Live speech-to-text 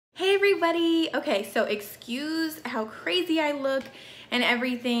Hey everybody. Okay, so excuse how crazy I look and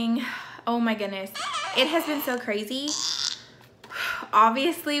everything. Oh my goodness. It has been so crazy.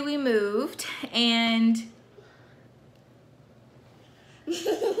 Obviously we moved and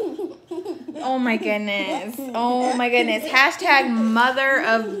oh my goodness. Oh my goodness. Hashtag mother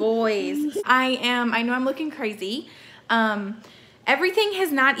of boys. I know I'm looking crazy. Everything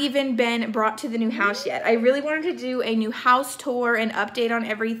has not even been brought to the new house yet. I really wanted to do a new house tour and update on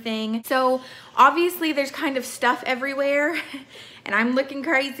everything. So obviously there's kind of stuff everywhere and I'm looking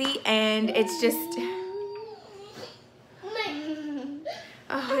crazy and it's just,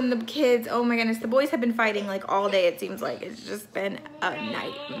 oh, and the kids, oh my goodness, the boys have been fighting like all day, it seems like. It's just been a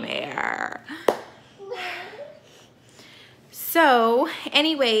nightmare. So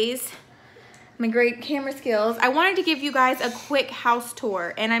anyways, my great camera skills. I wanted to give you guys a quick house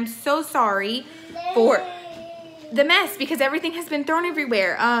tour and I'm so sorry for the mess because everything has been thrown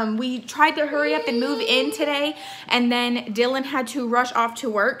everywhere. We tried to hurry up and move in today and then Dylan had to rush off to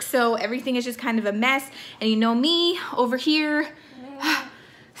work, so everything is just kind of a mess. And you know me over here,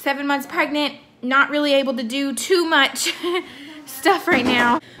 7 months pregnant, not really able to do too much stuff right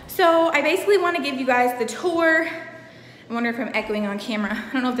now. So I basically want to give you guys the tour. I wonder if I'm echoing on camera.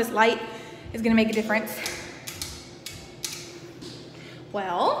 I don't know if this light is gonna make a difference.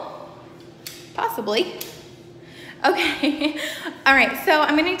 Well, possibly. Okay, all right, so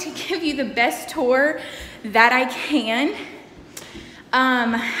I'm going to give you the best tour that I can.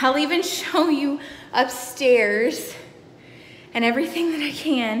 I'll even show you upstairs and everything that I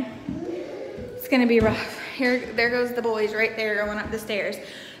can. It's gonna be rough. There goes the boys right there going up the stairs.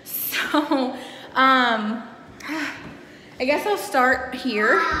 So, I guess I'll start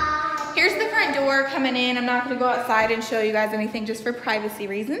here. Here's the front door coming in. I'm not gonna go outside and show you guys anything just for privacy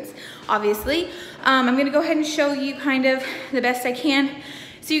reasons, obviously. I'm gonna go ahead and show you kind of the best I can.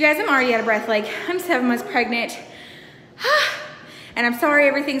 So you guys, I'm already out of breath. Like, I'm 7 months pregnant. And I'm sorry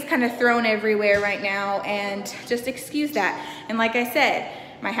everything's kind of thrown everywhere right now, and just excuse that. And like I said,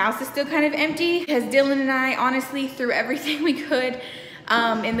 my house is still kind of empty because Dylan and I honestly threw everything we could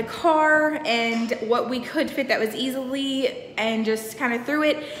in the car and what we could fit that was easily, and just kind of threw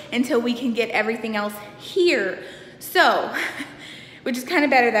it until we can get everything else here. So, which is kind of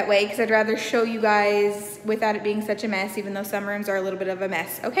better that way because I'd rather show you guys without it being such a mess, even though some rooms are a little bit of a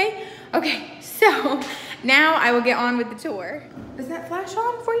mess, okay? Okay, so now I will get on with the tour. Does that flash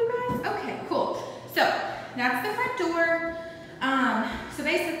on for you guys? Okay, cool. So that's the front door. So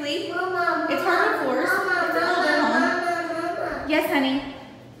basically, it's hardwood floors. It's an older home. Yes, honey.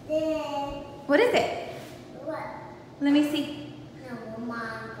 What is it? What? Let me see.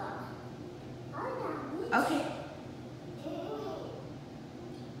 Okay.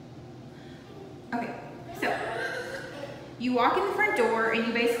 Okay, so you walk in the front door and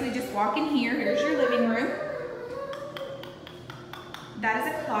you basically just walk in here. Here's your living room. That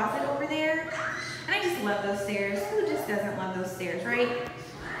is a closet over there. And I just love those stairs. Who just doesn't love those stairs, right?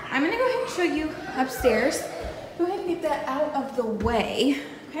 I'm gonna go ahead and show you upstairs. Go ahead and get that out of the way,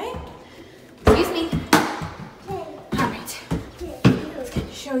 okay? Excuse me. All right, let's go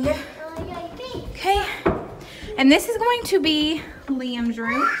show you. Okay, and this is going to be Liam's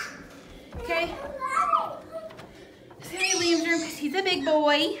room, okay? This is gonna be Liam's room because he's a big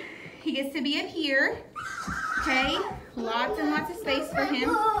boy. He gets to be up here, okay? Lots and lots of space for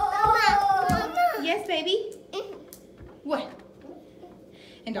him. Yes, baby? What?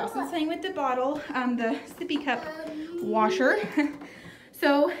 And Dawson's playing with the bottle, the sippy cup washer.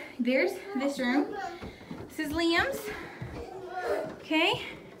 So there's this room. This is Liam's, okay?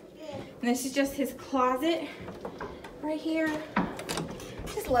 And this is just his closet right here.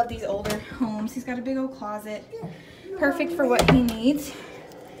 Just love these older homes. He's got a big old closet, perfect for what he needs.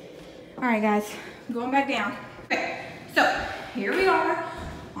 All right, guys, I'm going back down. Okay, so here we are,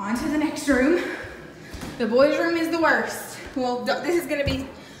 on to the next room. The boys' room is the worst. Well, this is gonna be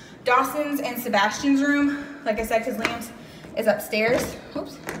Dawson's and Sebastian's room. Like I said, because Liam's is upstairs.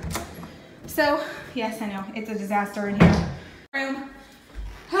 Oops. So, yes, I know, it's a disaster in here. Room.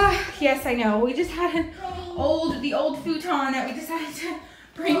 Yes, I know. We just had the old futon that we decided to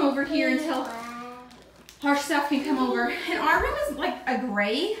bring over here until our stuff can come over. And our room is like a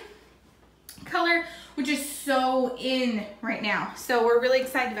gray color, which is so in right now. So we're really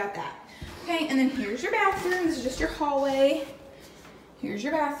excited about that. Okay, and then here's your bathroom. This is just your hallway. Here's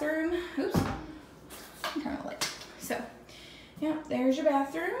your bathroom. Oops. I'm kind of late. So, yeah, there's your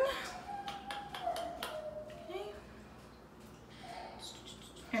bathroom. Okay.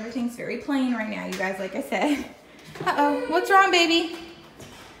 Everything's very plain right now, you guys, like I said. Uh-oh, what's wrong, baby?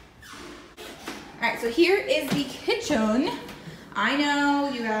 All right, so here is the kitchen. I know,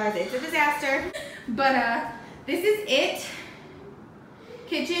 you guys, disaster. But this is it.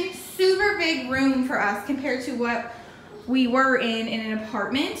 Kitchen, super big room for us compared to what we were in an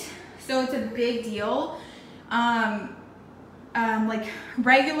apartment. So it's a big deal. Like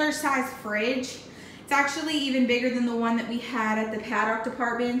regular size fridge. It's actually even bigger than the one that we had at the Paddock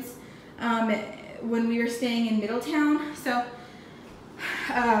Apartments when we were staying in Middletown. So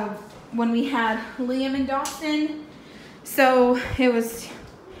when we had Liam and Dawson, so it was,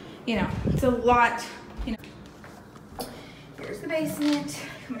 you know, it's a lot, you know. Here's the basement,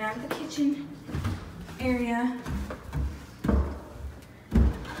 coming out of the kitchen area.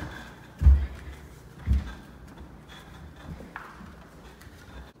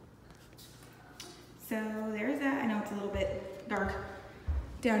 So there's that. I know it's a little bit dark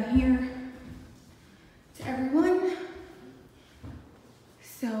down here to everyone.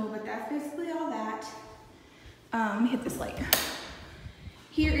 So, but that's basically all that. Let me hit this light.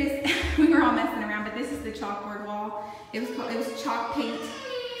 Here is, we were all messing around, but this is the chalkboard wall. It was chalk paint.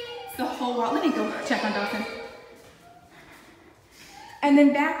 It's the whole wall. Let me go check on Dawson. And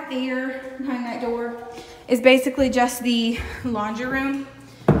then back there, behind that door, is basically just the laundry room.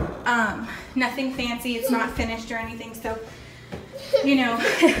 Nothing fancy. It's not finished or anything. So, you know.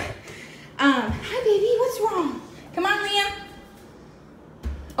 Hi, baby. What's wrong? Come on, Liam.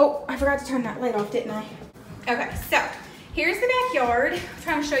 Oh, I forgot to turn that light off, didn't I? Okay, so here's the backyard. I'm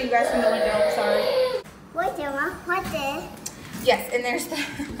trying to show you guys from the window. Sorry. What's this? Yes, and there's the,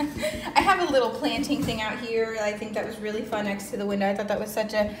 I have a little planting thing out here. I think that was really fun next to the window. I thought that was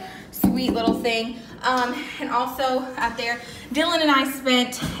such a sweet little thing. And also out there, Dylan and I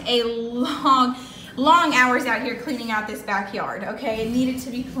spent a long hours out here cleaning out this backyard, okay? It needed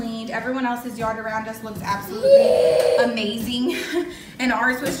to be cleaned. Everyone else's yard around us looks absolutely amazing. And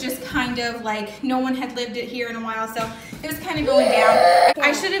ours was just kind of like, no one had lived it here in a while, so it was kind of going down.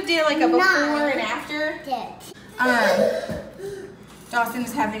 I should have did like a before and after. Dawson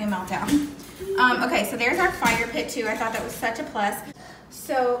is having a meltdown. Okay, so there's our fire pit too. I thought that was such a plus.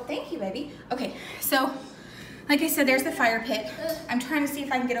 So, thank you, baby. Okay, so, like I said, there's the fire pit. I'm trying to see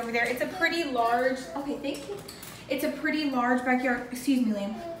if I can get over there. It's a pretty large, okay, thank you. It's a pretty large backyard. Excuse me,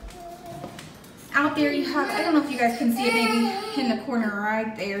 Liam. Out there you have, I don't know if you guys can see it, maybe in the corner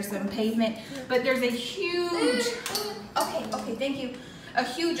right there, some pavement, but there's a huge, okay, thank you. A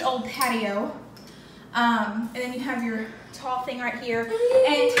huge old patio. And then you have your tall thing right here.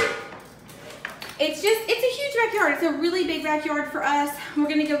 And it's a huge backyard. It's a really big backyard for us. We're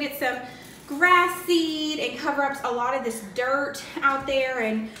gonna go get some grass seed and cover up a lot of this dirt out there,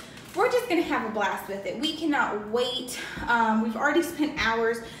 and we're just gonna have a blast with it. We cannot wait. We've already spent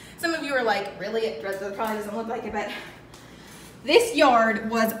hours. Some of you are like, really? It probably doesn't look like it, but this yard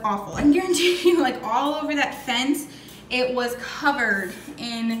was awful. I guarantee you, like all over that fence, it was covered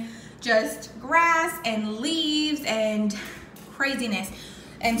in just grass and leaves and craziness.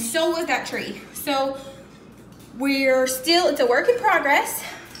 And so was that tree. So it's a work in progress,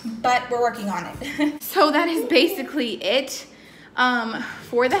 but we're working on it. So that is basically it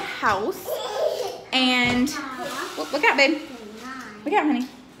for the house. And look out, babe. Look out, honey.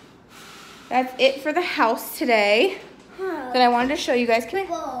 That's it for the house today that I wanted to show you guys. Come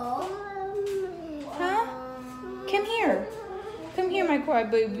here. Huh? Come here. Come here, my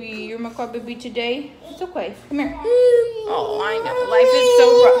crybaby. You're my crybaby today. It's okay. Come here. Oh, I know. Life is so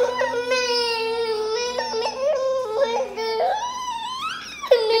rough.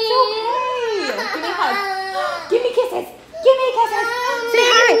 It's okay. Give me a hug. Give me kisses. Give me kisses. Say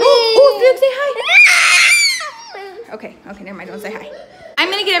hi. Oh, Luke, say hi. Okay, never mind. Don't say hi. I'm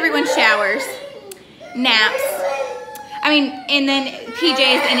going to get everyone showers, naps, and then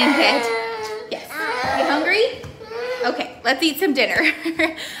PJs and in bed. Yes. You hungry? Okay, let's eat some dinner.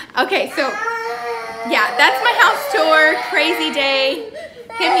 Okay, so, yeah, that's my house tour. Crazy day.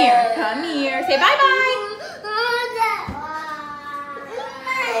 Come here. Come here. Say bye-bye.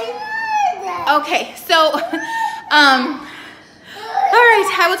 Okay, so, all right,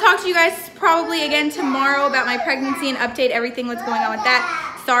 I will talk to you guys probably again tomorrow about my pregnancy and update everything what's going on with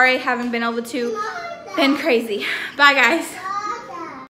that. Sorry, I haven't been able to. Been crazy. Bye, guys.